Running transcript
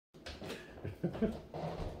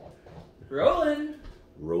Rolling.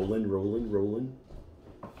 Rolling, rolling, rolling.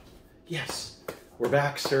 Yes, we're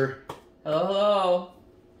back, sir. Hello, hello.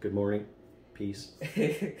 Good morning. Peace.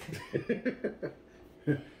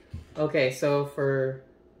 Okay, so for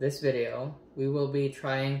this video, we will be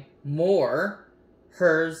trying more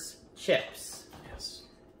Herr's chips. Yes.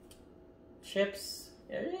 Chips?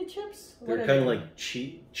 Are they chips? They're kind of like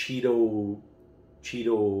Cheeto,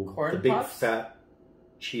 Corn the big puffs? fat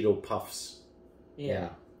Cheeto puffs. Yeah.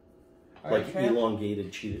 Like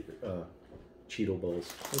elongated Cheeto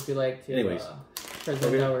balls. Would you like to Anyways,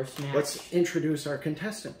 present our snacks? let's introduce our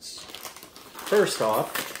contestants. First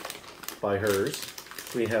off, by Herr's,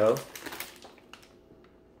 we have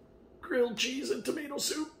grilled cheese and tomato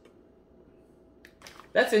soup.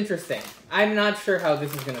 That's interesting. I'm not sure how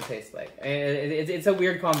this is going to taste like. It's a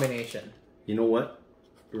weird combination. You know what?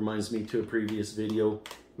 It reminds me to a previous video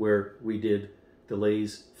where we did the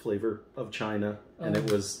Lay's flavor of China, and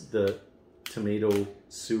it was the tomato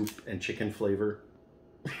soup and chicken flavor.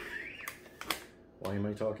 Why am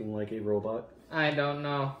I talking like a robot? I don't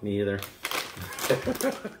know. Me either.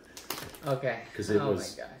 Okay. Because it oh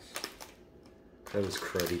was. my gosh. That was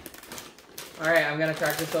cruddy. Alright, I'm going to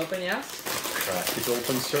crack this open, yes? Crack it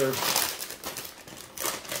open, sir.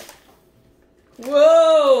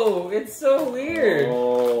 Whoa! It's so weird.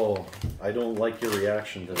 Oh, I don't like your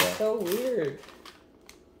reaction to that. So weird.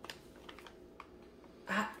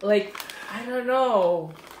 I don't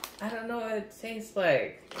know. I don't know what it tastes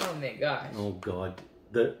like. Oh my gosh. Oh God.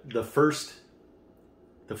 The first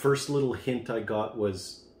little hint I got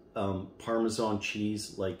was Parmesan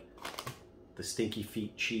cheese, like the stinky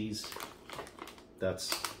feet cheese.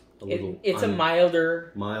 That's a little. It's a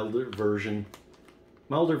milder version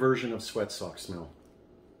of sweat sock smell.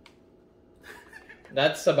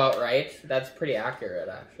 That's about right. That's pretty accurate,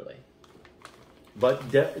 actually. But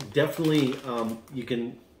definitely,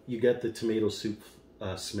 you get the tomato soup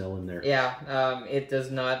smell in there. Yeah, it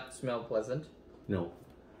does not smell pleasant. No.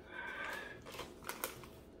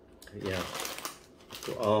 Yeah.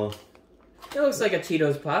 It looks like a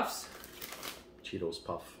Cheetos Puffs. Cheetos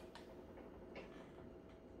Puff.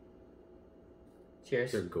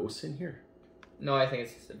 Cheers. Is there ghosts in here? No, I think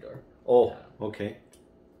it's just a door. Oh, okay.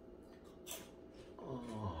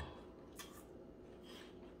 Oh.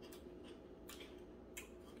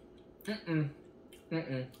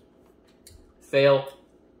 Fail.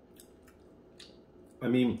 I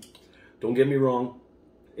mean, don't get me wrong.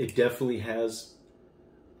 It definitely has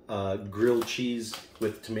grilled cheese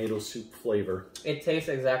with tomato soup flavor. It tastes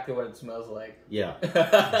exactly what it smells like. Yeah,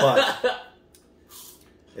 but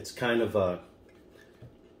it's kind of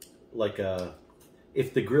like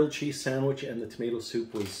if the grilled cheese sandwich and the tomato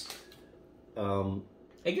soup was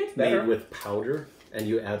it gets better. made with powder and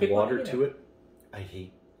you add water to it. I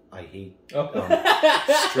hate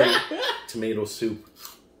straight tomato soup.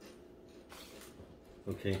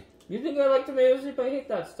 Okay. You think I like tomato soup? I hate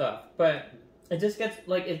that stuff. But it just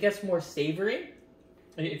gets more savory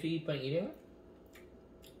if you eat by eating it.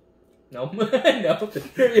 No. No. Your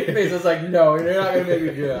face is like, no, you're not going to make me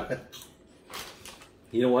do that.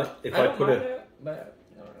 You know what? If I I don't put mind it, but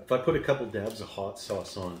if I put a couple dabs of hot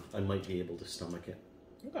sauce on, I might be able to stomach it.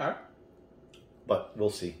 Okay. But we'll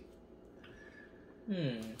see.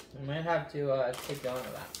 I might have to take on to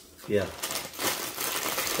that. Yeah.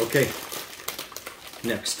 Okay.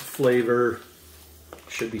 Next flavor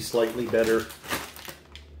should be slightly better.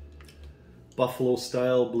 Buffalo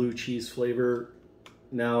style blue cheese flavor.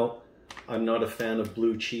 Now, I'm not a fan of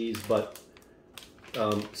blue cheese, but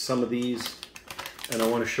some of these, and I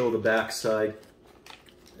want to show the back side.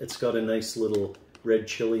 It's got a nice little red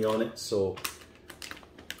chili on it. So,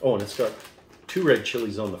 oh, and it's got 2 red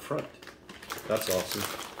chilies on the front. That's awesome.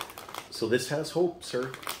 So this has hope,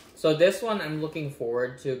 sir. So this one I'm looking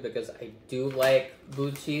forward to because I do like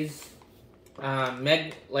blue cheese.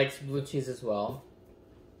 Meg likes blue cheese as well.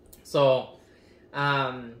 So,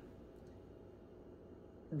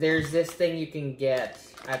 there's this thing you can get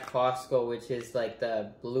at Costco, which is like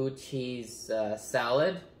the blue cheese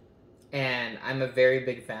salad. And I'm a very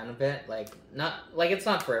big fan of it. It's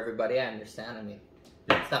not for everybody, I understand. I mean,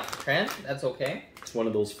 it's not for Trent, that's okay. It's one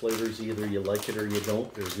of those flavors, either you like it or you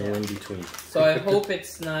don't. There's no in between. So I hope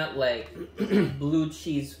it's not like blue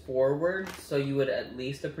cheese forward, so you would at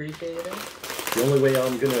least appreciate it. The only way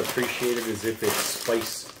I'm going to appreciate it is if it's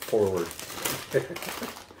spice forward.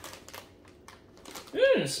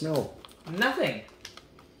 Smell. Nothing.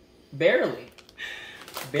 Barely.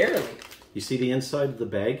 You see the inside of the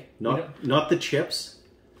bag? Not the chips.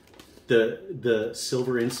 The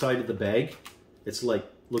silver inside of the bag. It's like,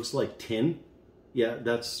 looks like tin. Yeah,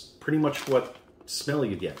 that's pretty much what smell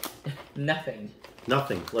you get? Nothing.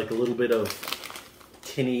 Nothing. Like a little bit of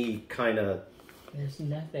tinny kind of... There's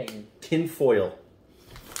nothing. Tin foil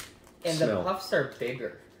And smell. the puffs are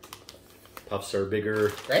bigger. Puffs are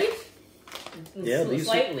bigger. Right? Yeah, these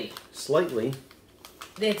slightly. Slightly.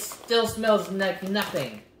 It still smells like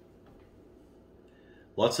nothing.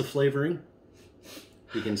 Lots of flavoring.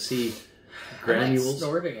 You can see I'm granules. like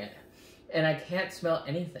snorting it. And I can't smell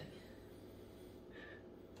anything.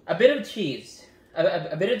 A bit of cheese.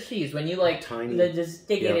 A bit of cheese when you like tiny. Just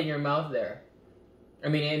stick it in your mouth there. I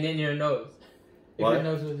mean, and in your nose. Well, your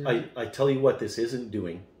nose was I tell you what this isn't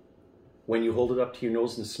doing. When you hold it up to your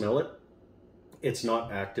nose and smell it, it's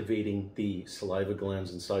not activating the saliva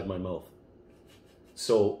glands inside my mouth.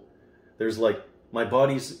 So there's like, my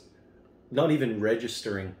body's not even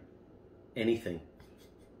registering anything.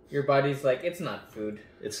 Your body's like, it's not food.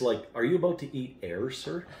 It's like, are you about to eat air,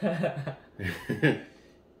 sir?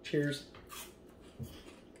 Cheers.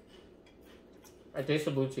 I taste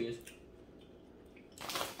the blue cheese.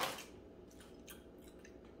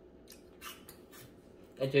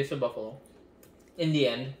 I taste the buffalo. In the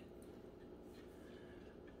end.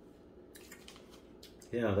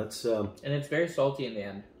 Yeah, that's... and it's very salty in the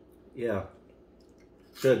end. Yeah.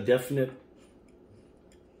 The definite...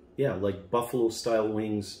 Yeah, like buffalo-style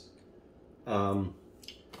wings.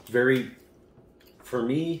 Very... For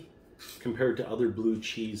me, compared to other blue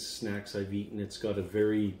cheese snacks I've eaten, it's got a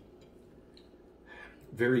very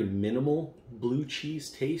minimal blue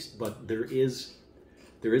cheese taste, but there is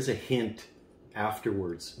a hint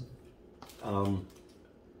afterwards.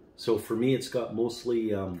 So for me, it's got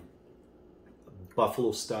mostly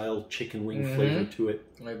buffalo style chicken wing flavor to it.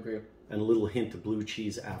 I agree. And a little hint of blue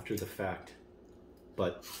cheese after the fact.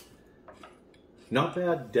 But not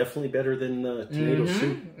bad. Definitely better than tomato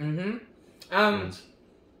soup.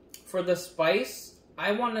 For the spice,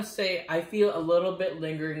 I want to say I feel a little bit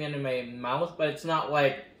lingering in my mouth, but it's not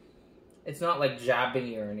like jabbing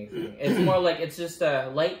you or anything. It's more like it's just a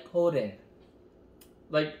light coating.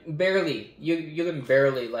 Like barely. You can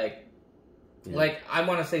barely like I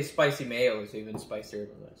want to say spicy mayo is even spicier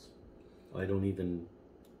than this. I don't even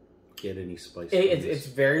get any spice. It's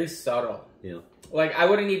very subtle. Yeah. Like I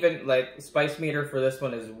wouldn't even like spice meter for this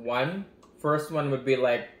one is 1. First one would be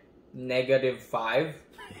like -5.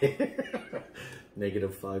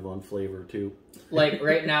 -5 on flavor too. Like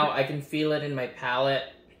right now, I can feel it in my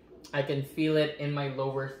palate. I can feel it in my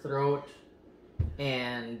lower throat,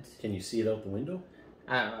 and can you see it out the window?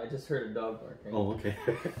 I don't know. I just heard a dog barking. Oh, okay.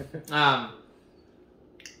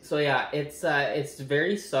 So yeah, it's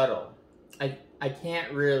very subtle. I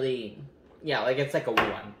can't really. Yeah, like it's like a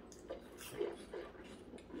 1.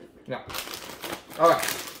 Yeah. All right.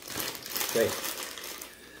 Okay.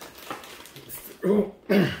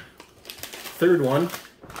 Third one.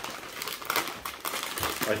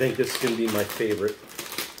 I think this is going to be my favorite.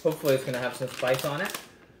 Hopefully it's going to have some spice on it.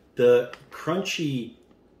 The crunchy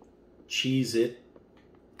Cheez-Ix.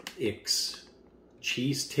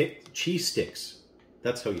 Cheese sticks.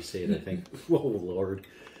 That's how you say it, I think. Oh, Lord.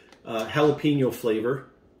 Jalapeno flavor.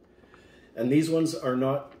 And these ones are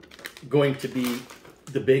not going to be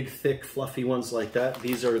the big, thick, fluffy ones like that.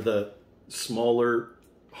 These are the smaller,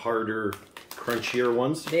 harder, crunchier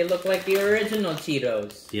ones. They look like the original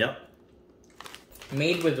Cheetos. Yep.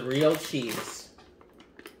 Made with real cheese.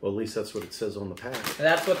 Well, at least that's what it says on the pack.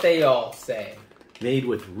 That's what they all say. Made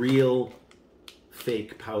with real,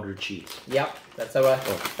 fake powdered cheese. Yep. That's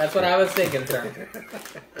what I was thinking, sir.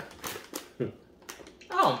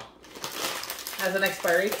 Oh. Has an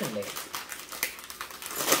expiration date.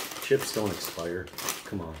 Chips don't expire.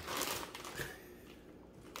 Come on.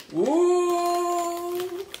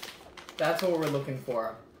 Ooh. That's what we're looking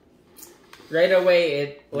for. Right away,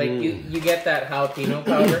 it you get that jalapeno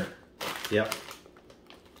powder. Yep.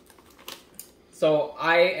 So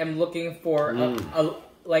I am looking for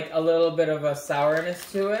a little bit of a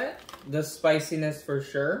sourness to it. The spiciness for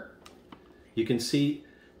sure. You can see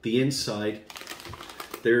the inside.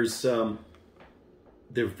 There's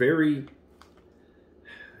they're very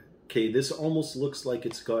okay. This almost looks like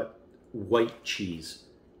it's got white cheese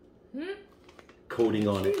coating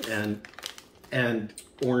on it and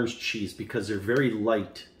orange cheese because they're very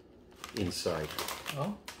light inside.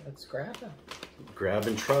 Oh, let's grab them. Grab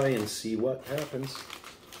and try and see what happens.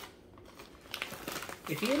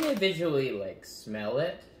 If you individually like smell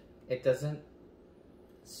it, it doesn't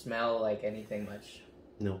smell like anything much.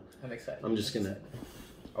 No. I'm excited. I'm just gonna.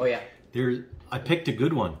 Oh yeah. I picked a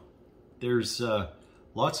good one. There's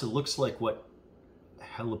lots of looks like what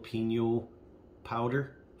jalapeno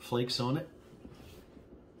powder flakes on it.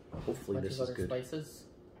 Hopefully this is good. Spices.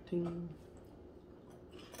 Ding.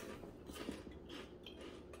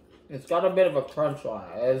 It's got a bit of a crunch on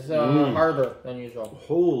it. It's harder than usual.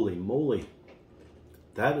 Holy moly.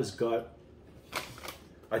 That has got...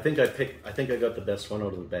 I think I got the best one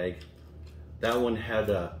out of the bag. That one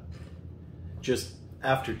had just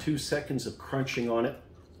after 2 seconds of crunching on it,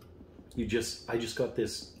 I just got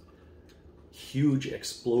this huge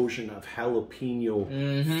explosion of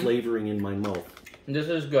jalapeno flavoring in my mouth. This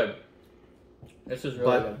is good. This is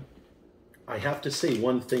really good. I have to say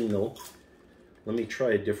one thing though. Let me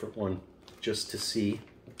try a different one just to see.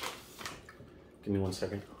 Give me 1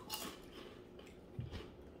 second.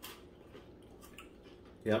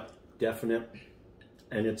 Yep, definite.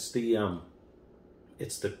 And it's the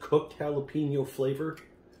cooked jalapeno flavor,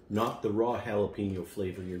 not the raw jalapeno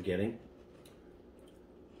flavor you're getting.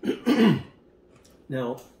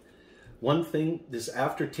 Now, one thing, this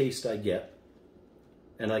aftertaste I get,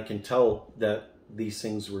 and I can tell that these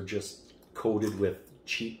things were just coated with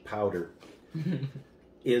cheap powder,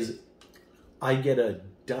 is I get a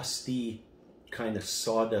dusty, kind of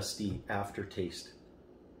sawdusty aftertaste.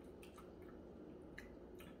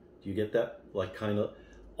 Do you get that? Like kind of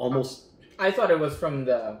almost... I thought it was from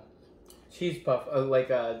the cheese puff,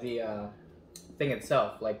 the thing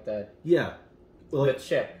itself, like the... Yeah. Well, the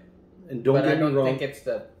chip. And don't get me wrong. I don't think it's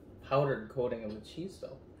the powdered coating of the cheese,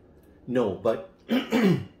 though. No, but...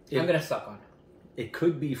 I'm going to suck on it. It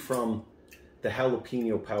could be from the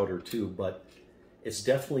jalapeno powder, too, but it's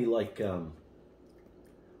definitely like...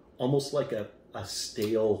 almost like a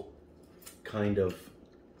stale kind of...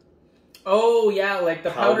 Oh, yeah, like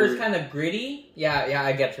the powder's kind of gritty. Yeah,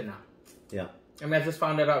 I get you now. Yeah. I mean, I just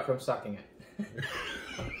found it out from sucking it.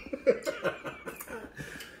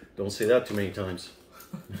 Don't say that too many times.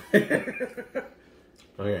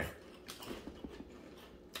 Okay.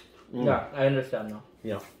 Yeah, I understand now.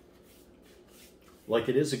 Yeah. Like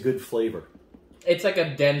it is a good flavor. It's like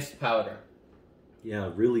a dense powder.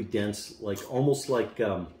 Yeah, really dense. Like almost like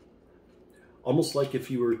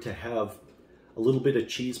if you were to have a little bit of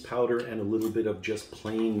cheese powder and a little bit of just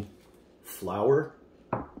plain flour.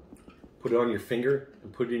 Put it on your finger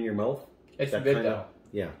and put it in your mouth. It's good though.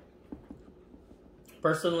 Yeah.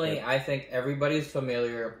 Personally, yeah. I think everybody's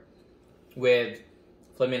familiar with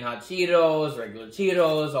Flamin' Hot Cheetos, regular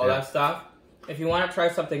Cheetos, all that stuff. If you want to try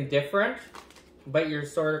something different, but you're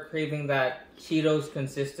sort of craving that Cheetos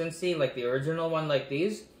consistency, like the original one, like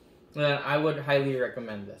these, then I would highly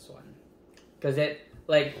recommend this one. Because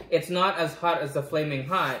it's not as hot as the Flaming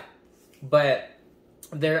Hot, but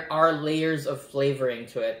there are layers of flavoring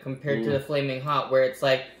to it compared to the Flaming Hot, where it's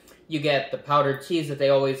like you get the powdered cheese that they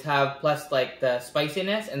always have, plus like the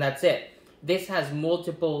spiciness, and that's it. This has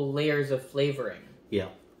multiple layers of flavoring. Yeah,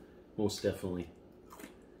 most definitely.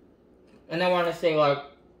 And I want to say, like,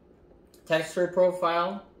 texture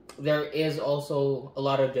profile, there is also a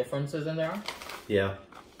lot of differences in there. Yeah.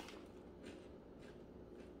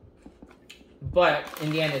 But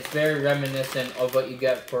in the end, it's very reminiscent of what you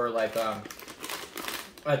get for like a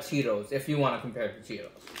Cheetos, if you want to compare it to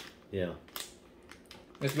Cheetos. Yeah.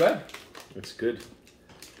 It's good. It's good.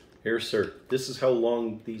 Here, sir. This is how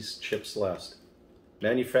long these chips last.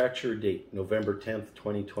 Manufacturer date, November 10th,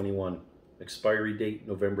 2021. Expiry date,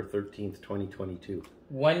 November 13th, 2022.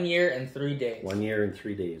 1 year and 3 days. 1 year and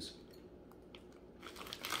 3 days.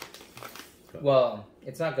 Well,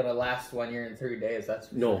 it's not going to last 1 year and 3 days, that's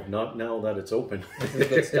for No, sure. Not now that it's open. This is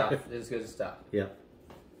good stuff. This is good stuff. Yeah.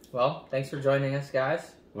 Well, thanks for joining us,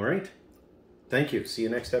 guys. All right. Thank you. See you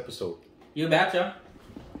next episode. You betcha.